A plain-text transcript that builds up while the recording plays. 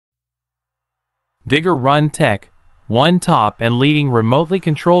Digger Run Tech, one top and leading remotely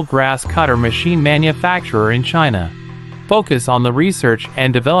controlled grass cutter machine manufacturer in China. Focus on the research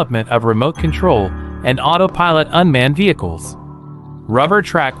and development of remote control and autopilot unmanned vehicles. Rubber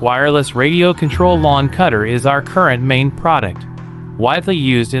Track Wireless Radio Control Lawn Cutter is our current main product. Widely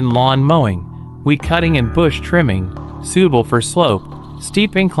used in lawn mowing, weed cutting and bush trimming, suitable for slope,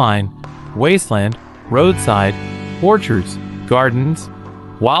 steep incline, wasteland, roadside, orchards, gardens,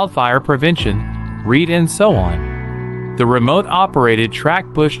 wildfire prevention, reed and so on. The remote-operated track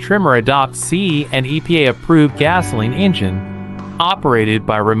bush trimmer adopts CE and EPA-approved gasoline engine, operated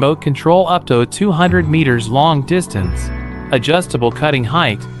by remote control up to 200 meters long distance, adjustable cutting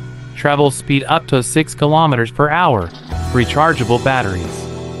height, travel speed up to 6 kilometers per hour, rechargeable batteries.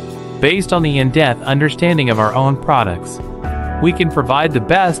 Based on the in-depth understanding of our own products, we can provide the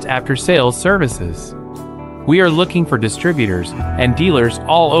best after-sales services. We are looking for distributors and dealers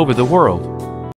all over the world.